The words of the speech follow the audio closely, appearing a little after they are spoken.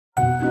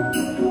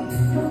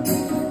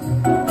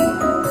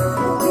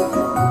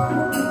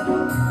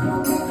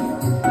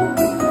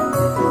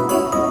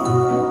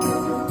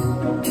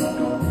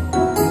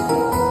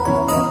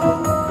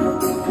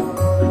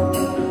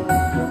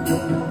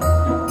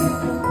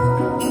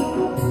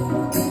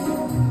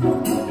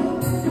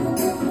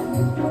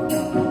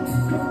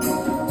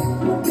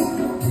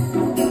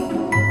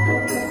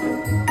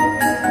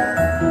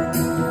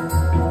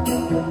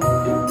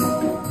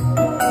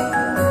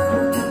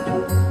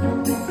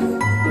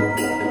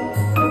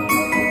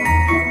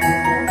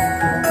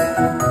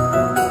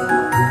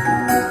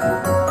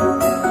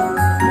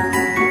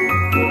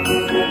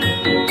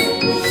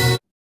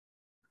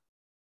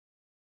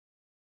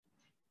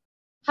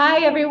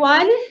Hi,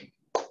 everyone.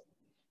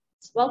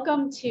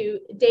 Welcome to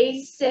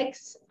day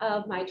 6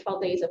 of my 12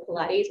 days of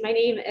Pilates. My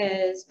name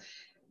is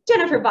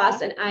Jennifer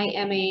Boss, and I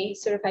am a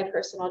certified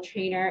personal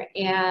trainer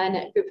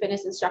and group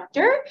fitness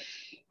instructor.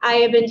 I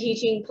have been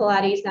teaching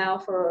Pilates now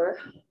for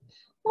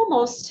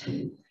almost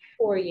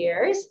 4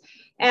 years,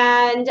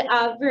 and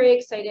I'm very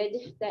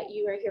excited that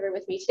you are here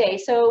with me today.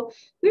 So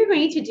we're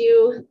going to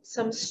do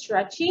some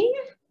stretching.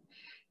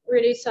 We're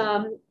going to do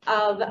some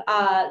of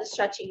the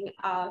stretching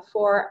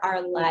for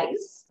our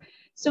legs.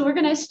 So we're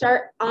going to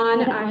start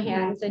on our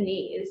hands and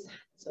knees.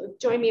 So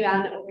join me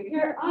down over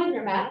here on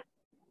your mat.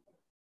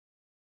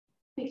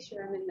 Make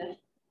sure I'm in the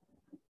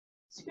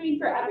screen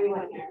for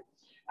everyone here.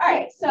 All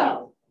right,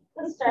 so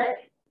let's start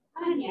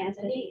on hands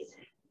and knees.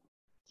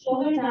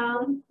 Shoulders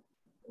down,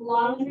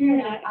 long through your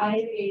neck,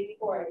 eyes are gazing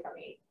forward for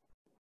me.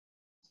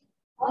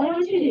 All I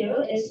want you to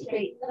do is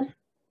straighten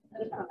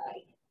the front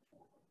leg.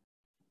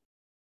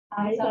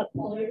 Eyes up,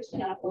 pull your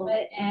chin up a little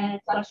bit,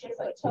 and flex your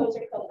foot, toes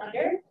are curled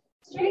under.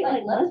 Straight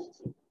leg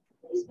lift.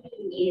 Please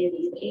between 8 of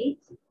these 8.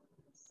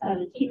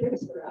 7, keep your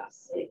hips up.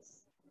 6,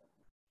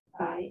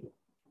 5,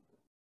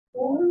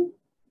 4,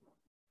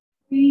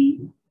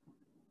 3,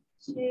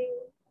 2,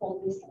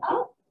 hold this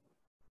up.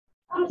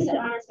 Opposite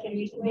arm's going to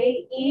reach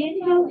away.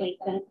 Inhale,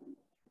 lengthen.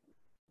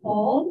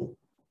 Hold.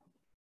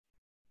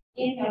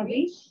 Inhale,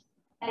 reach.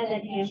 And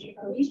then hamstring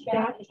or reach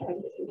back and try to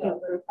get your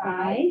yoke for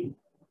 5.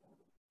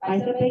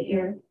 Bicep right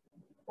here.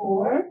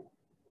 4,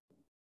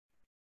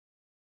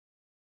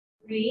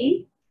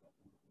 3,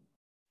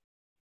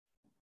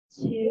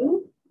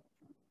 2,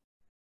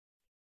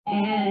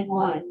 and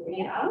 1. Bring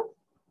it out.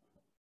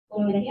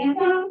 Lower the hand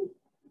down.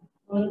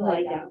 Lower the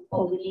leg down.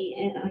 Pull the knee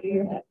in under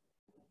your hip.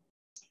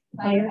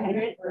 Fire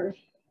hydrant or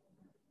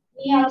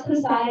knee out to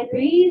the side.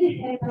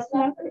 Breathe and press it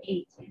out for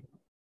 8,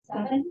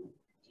 7,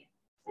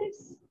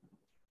 6,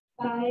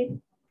 5,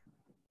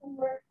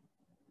 4,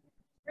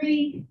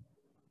 3,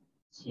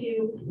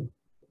 2,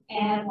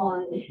 and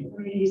 1.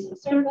 We're going to do some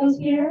circles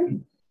here.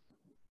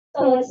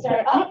 So let's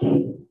start up,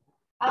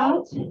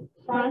 out,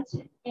 front,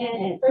 and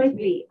in. For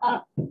 3,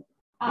 up,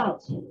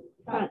 out,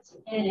 front,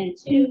 and in.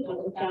 2, don't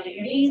look down at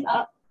your knees,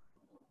 up,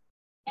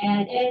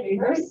 and in.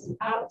 Reverse,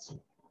 out,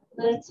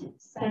 lift,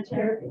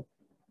 center,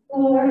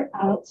 lower,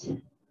 out,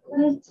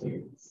 lift,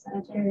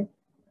 center,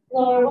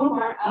 lower. One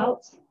more,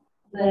 out,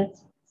 lift,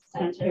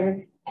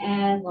 center,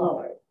 and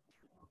lower.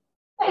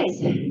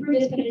 Nice. We're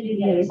just going to do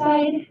the other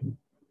side.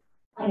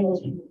 I will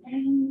turn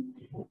down,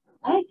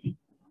 up,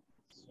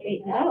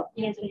 straighten it out,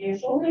 hands on your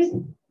shoulders,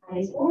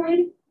 eyes forward,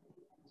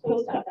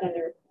 toes tucked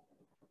under.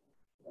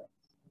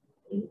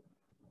 8,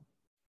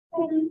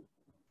 7,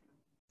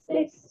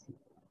 6,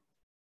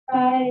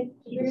 5,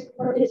 keep your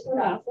support hips for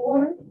about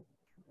 4,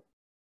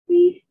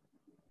 3,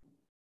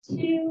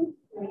 2,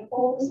 we're going to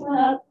fold this one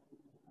up,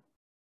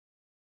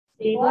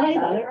 stabilize,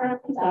 other arm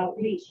comes out,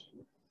 reach,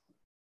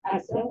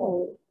 exhale,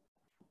 hold,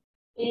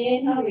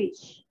 inhale,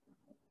 reach.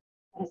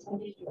 That's how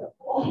you do it.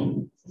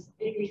 Oh, this is a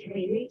big reach for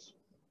me. Reach.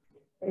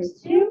 There's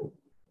 2.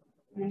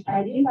 I'm going to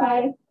try to do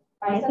 5.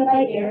 Bicep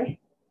by ear.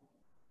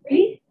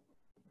 3.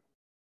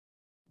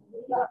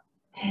 Up.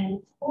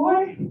 And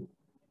 4.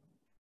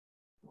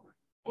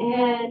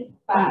 And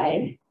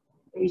 5.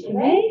 Reach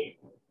away.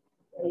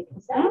 Really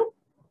comes down.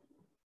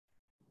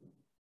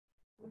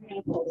 We're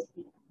going to pull this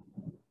knee.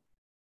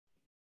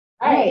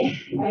 All right.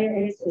 Fire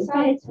hands to the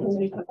side. Toes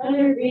are tucked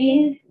under.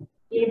 Breathe.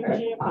 Keep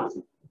pressure in your palms.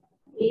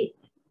 8,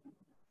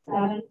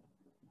 7,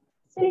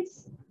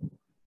 6,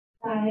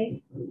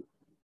 5,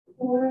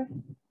 4,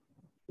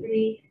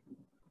 3,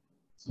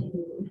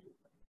 2,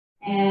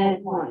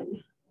 and 1. All right,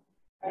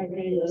 we're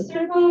going to do those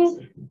circles.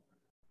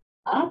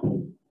 Up,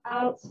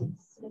 out,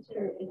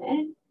 center, and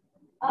in.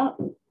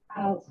 Up,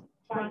 out,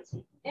 front,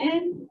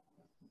 in.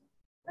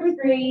 For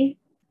 3.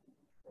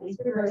 Nice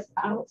reverse.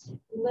 Out,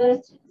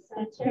 lift,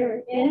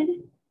 center,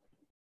 in.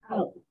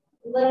 Out,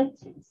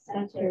 lift,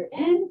 center,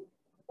 in.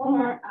 One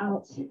more.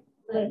 Out,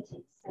 lift,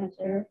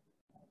 center,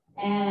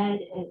 and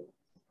in.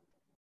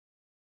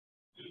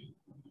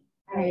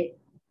 All right.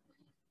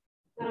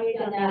 Now we've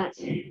done that,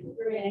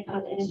 we're going to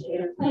come in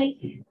straight arm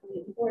plank.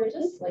 Moving forward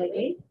just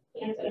slightly.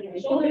 Hands under my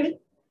shoulders.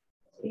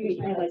 So you reach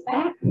my legs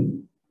back.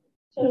 Toes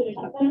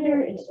are tucked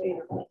under in a straight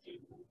arm plank.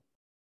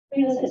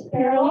 Bring those hips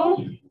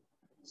parallel.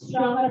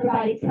 Strong upper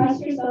body.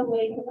 Press yourself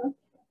away from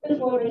the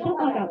floor. Don't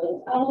lock out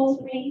those elbows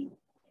for me.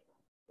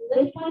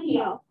 Lift one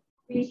heel.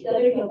 Reach the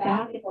other heel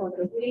back and forth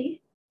for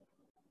 3,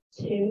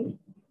 2,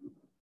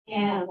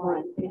 and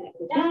 1. Bring that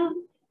foot down.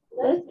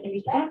 Lift and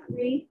reach back.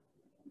 3,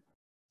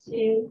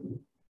 2,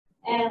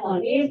 and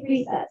 1. Here's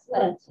 3 sets.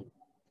 Lift.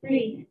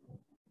 3,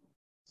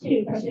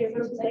 2. Press your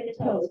first and second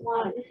toes.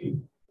 1.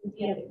 With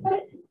the other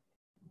foot.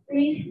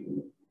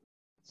 3,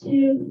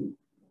 2,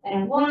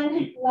 and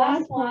 1.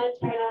 Last one.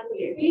 Try not to move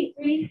your feet.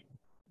 3,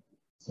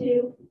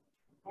 2,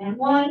 and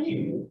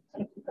 1.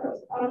 Tuck the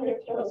toes under,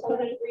 toes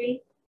under.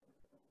 3,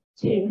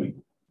 2,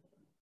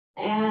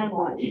 and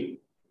 1.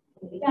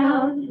 Bring it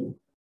down.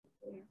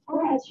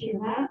 Forehead to your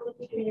mat. Look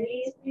between your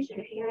knees. Reach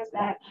your hands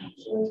back.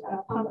 Shoulders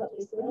palm up to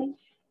the ceiling.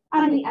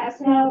 On the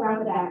exhale,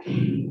 round the back.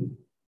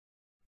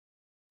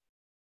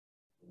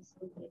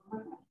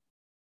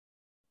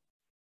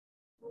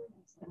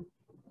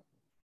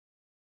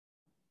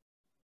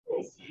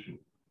 Nice.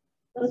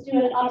 Let's do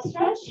an up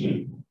stretch.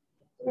 I'm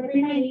going to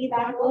bring my knees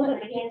back a little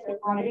bit. My hands are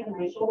wider than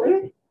my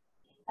shoulders.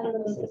 And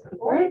then those hips come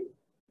forward.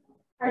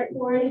 Heart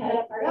forward, head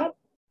up, heart up.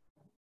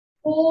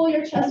 Pull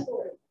your chest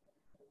forward.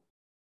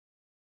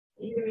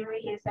 You bring your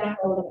hands back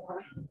a little bit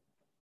more.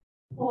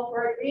 Pull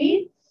forward,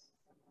 breathe.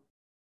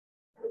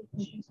 And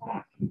push your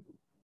back.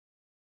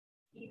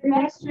 Keep your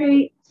back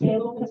straight.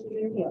 Tailbone comes through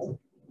your heels.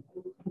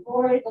 Come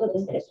forward, let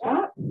the hips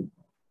drop.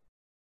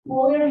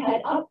 Pull your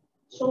head up,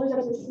 shoulders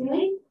up to the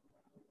ceiling.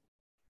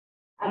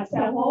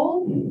 Exhale,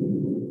 hold.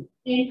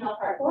 Inhale,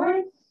 heart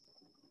forward.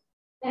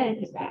 And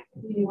hips back.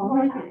 We do one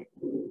more time.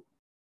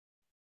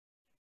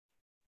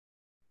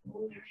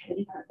 Pull your head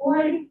and heart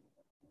forward.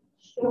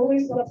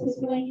 Shoulders up to the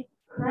ceiling.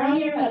 Crown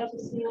your head up to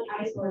the ceiling.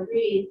 Eyes forward.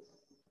 Breathe.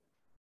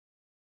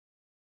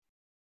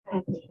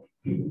 And push back.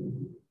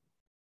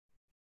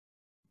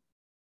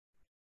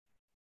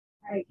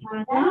 All right,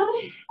 count down.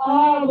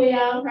 All the way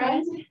down,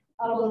 friends.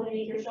 Elbows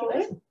underneath your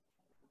shoulders.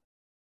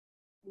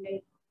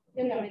 Okay.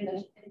 In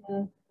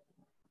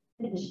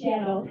the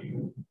shadow.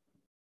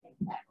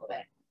 Back a little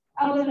bit.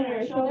 Elbows under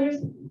your shoulders.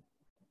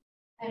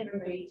 And we're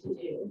ready to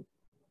do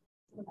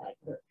the leg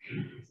work.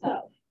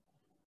 So,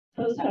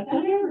 toes tucked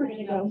under. We're going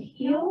to go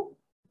heel,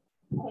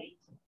 point,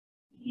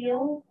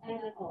 heel, and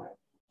then lower.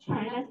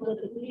 Try not to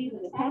lift the booty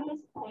when this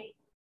happens. Point,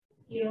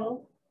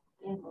 heel,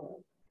 and lower.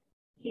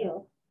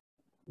 Heel,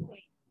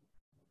 point,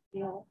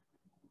 heel,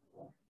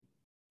 lower.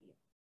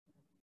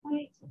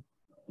 Point,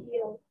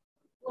 heel,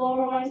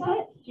 lower one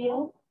side,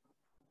 heel,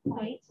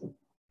 point,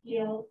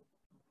 heel,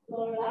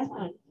 lower last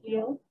one,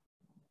 heel,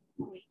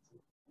 point,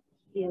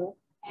 heel,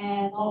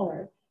 and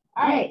lower.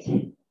 All right.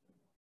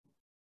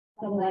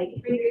 Double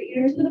leg. Bring your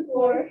ears to the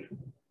floor.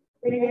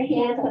 Bring your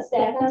hands up,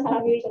 stacked on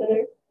top of each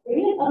other.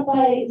 Bring it up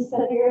by the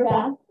center of your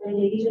back, or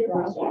ladies, your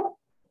bra strap.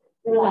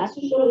 Relax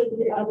your shoulders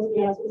with your elbows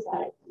down to the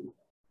side.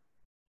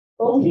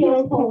 Both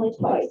heels pulling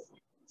twice.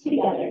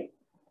 Together.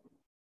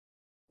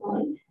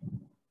 1,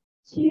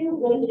 2,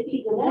 lift the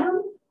feet, go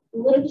down.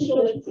 Lift the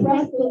shoulders,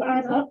 press those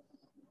arms up,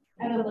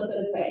 and then lift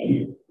it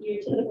away.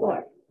 Ear to the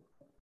floor.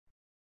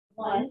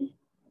 1,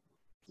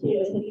 2,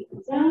 as the feet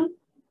comes down.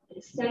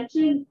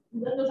 Extension,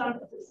 lift those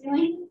arms up to the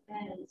ceiling,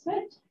 and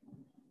switch.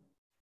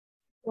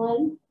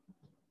 1,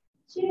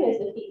 2, as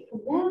the feet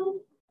come down.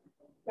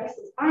 Press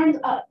those arms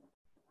up.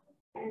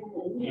 And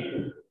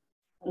then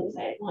other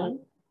side. 1,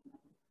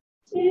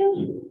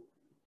 2,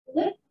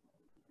 lift.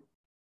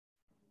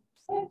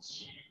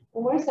 Switch.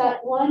 One more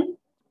set. 1,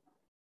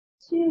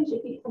 2, as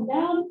your feet come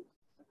down.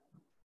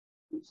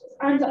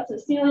 Arms up to the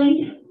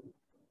ceiling.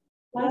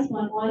 Last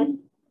one. 1,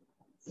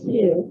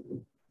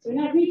 2. So we're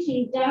not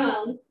reaching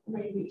down, we're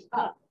going to reach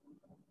up.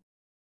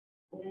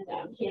 And then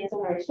down. Hands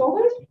on our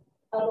shoulders,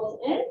 elbows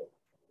in.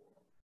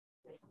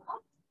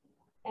 Up,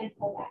 and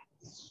pull back.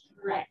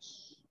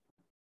 Stretch.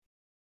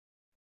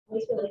 I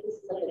always feel like this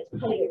is like a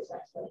tiger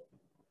stretch, like,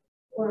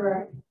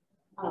 or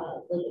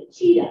like a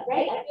cheetah,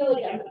 right? I feel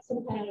like I'm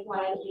some kind of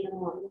wild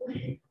animal.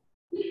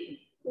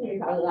 You're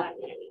probably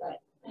laughing at me,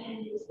 but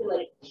I just feel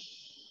like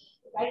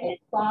if I had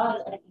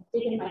claws, I'd be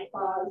digging my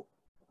claws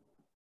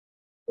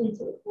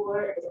into the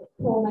floor as I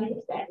pull my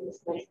hips back in this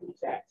nice deep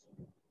stretch.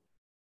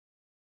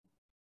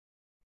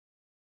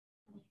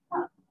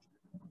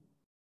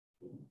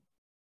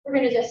 We're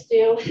going to just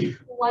do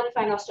one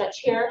final stretch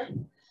here.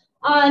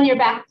 On your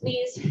back,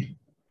 please.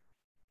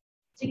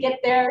 To get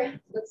there,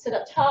 let's sit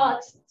up tall,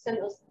 extend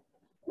those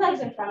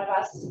legs in front of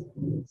us.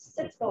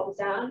 Sit bones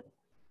down.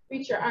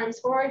 Reach your arms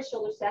forward,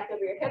 shoulders stacked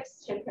over your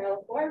hips, chin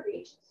parallel forward,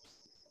 reach.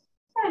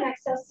 And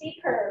exhale, C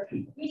curve.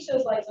 Reach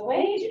those legs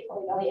away as you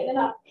pull your belly in and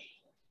up.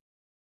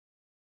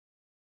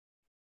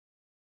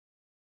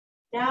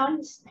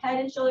 Down, head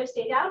and shoulders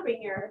stay down.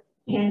 Bring your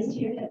hands to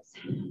your hips.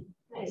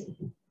 Nice.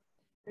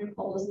 And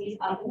pull those knees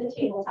up in the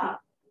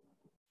tabletop.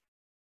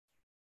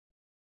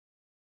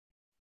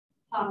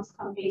 Palms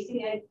come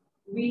facing in.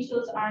 Reach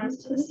those arms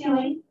to the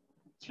ceiling.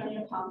 Turn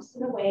your palms to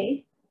the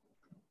way.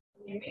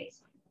 And your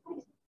base.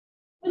 Nice.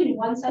 We'll do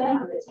one set of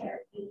hundreds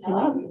here. Inhale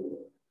up.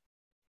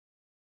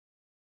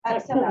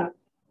 Exhale out.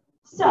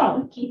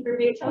 So keep your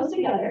big toes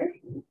together.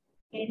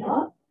 Inhale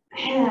up.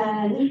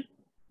 And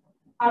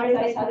outer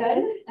thighs hug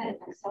in. And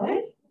exhale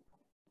in.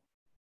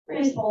 We're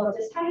going to pull up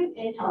this time.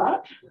 Inhale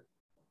up.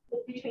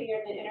 Look between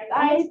your mid inner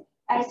thighs.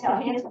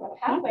 Exhale, hands come up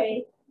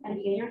halfway. And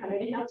begin your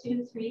 100. Inhale,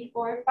 2, 3,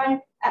 4, 5.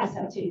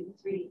 Exhale, 2,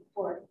 3,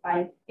 4,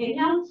 5.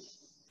 Inhale.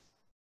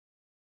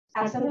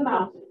 Exhale the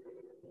mouth.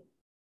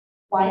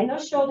 Widen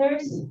those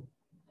shoulders.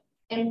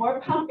 And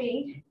more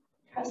pumping.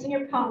 Pressing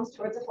your palms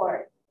towards the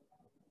floor.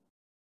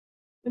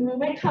 The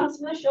movement comes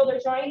from the shoulder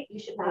joint. You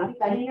should not be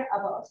bending your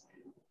elbows.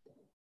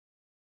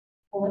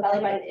 Pull the belly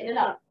button in and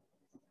up.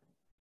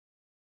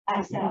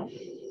 Exhale.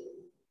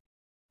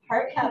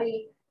 Heart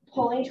heavy.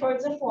 Pulling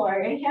towards the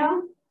floor.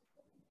 Inhale.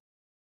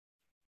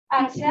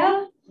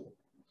 Exhale.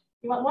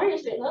 You want more? You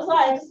straighten those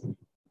legs.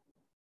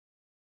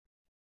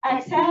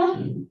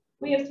 Exhale.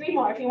 We have 3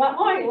 more. If you want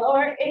more, you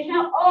lower.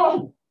 Inhale.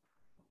 Oh.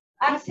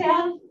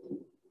 Exhale.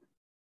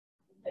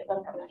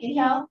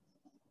 Inhale.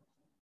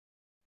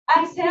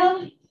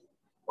 Exhale.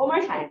 One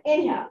more time.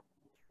 Inhale.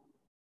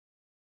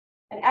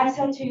 And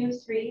exhale, 2,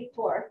 3,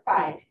 4,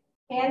 5.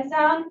 Hands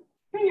down.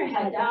 Bring your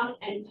head down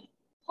and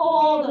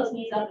pull those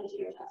knees up into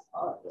your chest.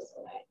 All this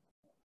way.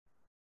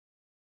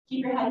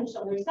 Keep your head and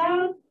shoulders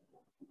down.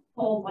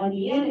 Hold one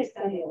knee in,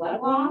 extend your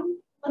leg long.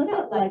 Let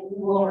that leg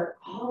lower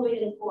all the way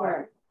to the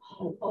floor.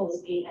 Pull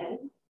this knee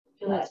in.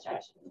 Feel that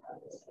stretch in front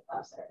of this hip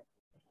flexor.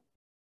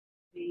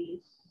 Breathe.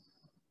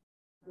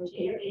 Rotate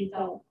your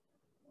ankle.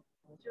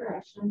 Both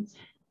directions.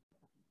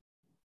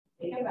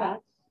 Take a breath.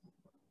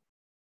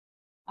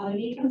 Other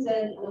knee comes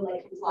in, other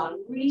leg comes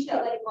long. Reach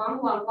that leg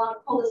long, long, long.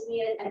 Pull this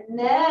knee in, and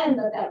then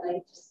let that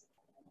leg just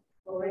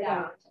lower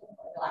down.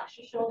 Relax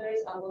your shoulders,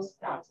 elbows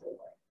down to the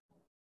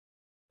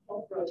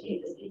floor.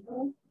 Rotate this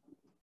ankle.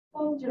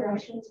 Both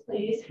directions,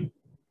 please.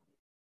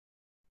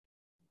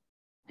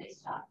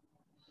 Nice job.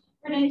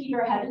 We're going to keep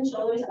our head and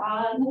shoulders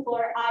on the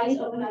floor, eyes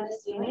open on the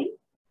ceiling.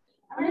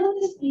 I'm going to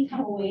let this knee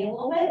come away a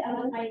little bit. I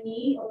let my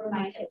knee over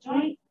my hip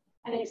joint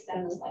and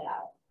extend this leg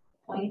out.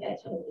 Point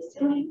that toe to the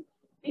ceiling.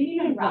 Maybe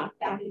you can rock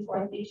back and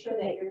forth. Make sure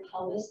that your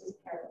pelvis is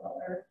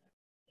parallel or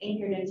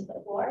anchored into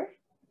the floor.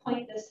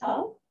 Point this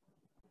toe.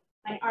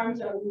 My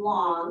arms are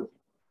long.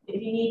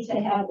 If you need to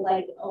have the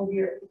leg over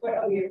your foot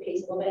over your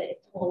face a little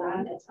bit to hold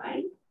on, that's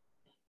fine.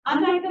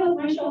 I'm not good with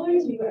my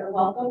shoulders. You are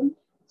welcome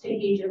to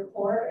engage your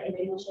core and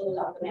bring those shoulders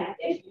off the mat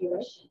if you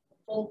wish.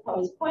 Both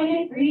toes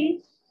pointed,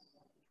 breathe,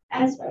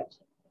 and switch.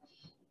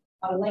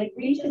 I would like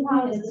reach as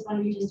long as this one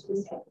reaches to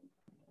the ceiling.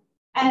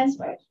 And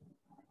switch.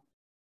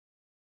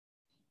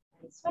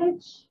 And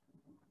switch.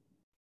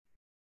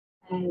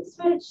 And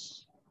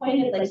switch.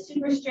 Pointed like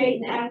super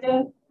straight and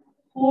active.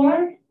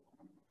 4,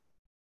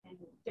 and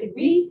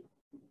 3,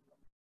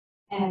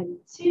 and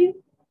 2,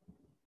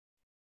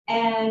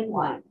 and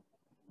 1.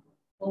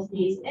 Both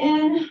knees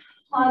in.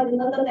 Pause and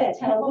lift up that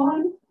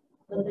tailbone.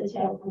 Let the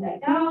tail come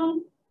back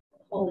down.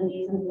 Hold the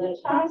knees into the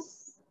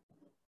chest.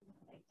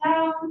 Back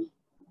down.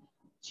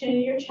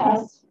 Chin your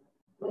chest.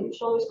 Let your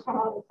shoulders come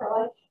out and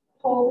curl up.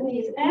 Hold the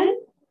knees in.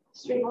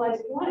 Straighten the legs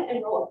if you want,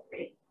 and roll up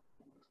 3.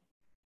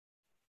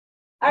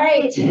 All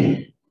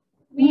right.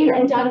 We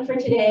are done for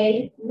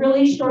today.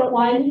 Really short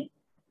one.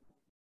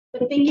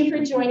 But thank you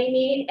for joining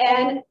me,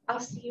 and I'll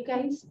see you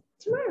guys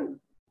tomorrow.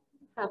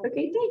 Have a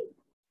great day.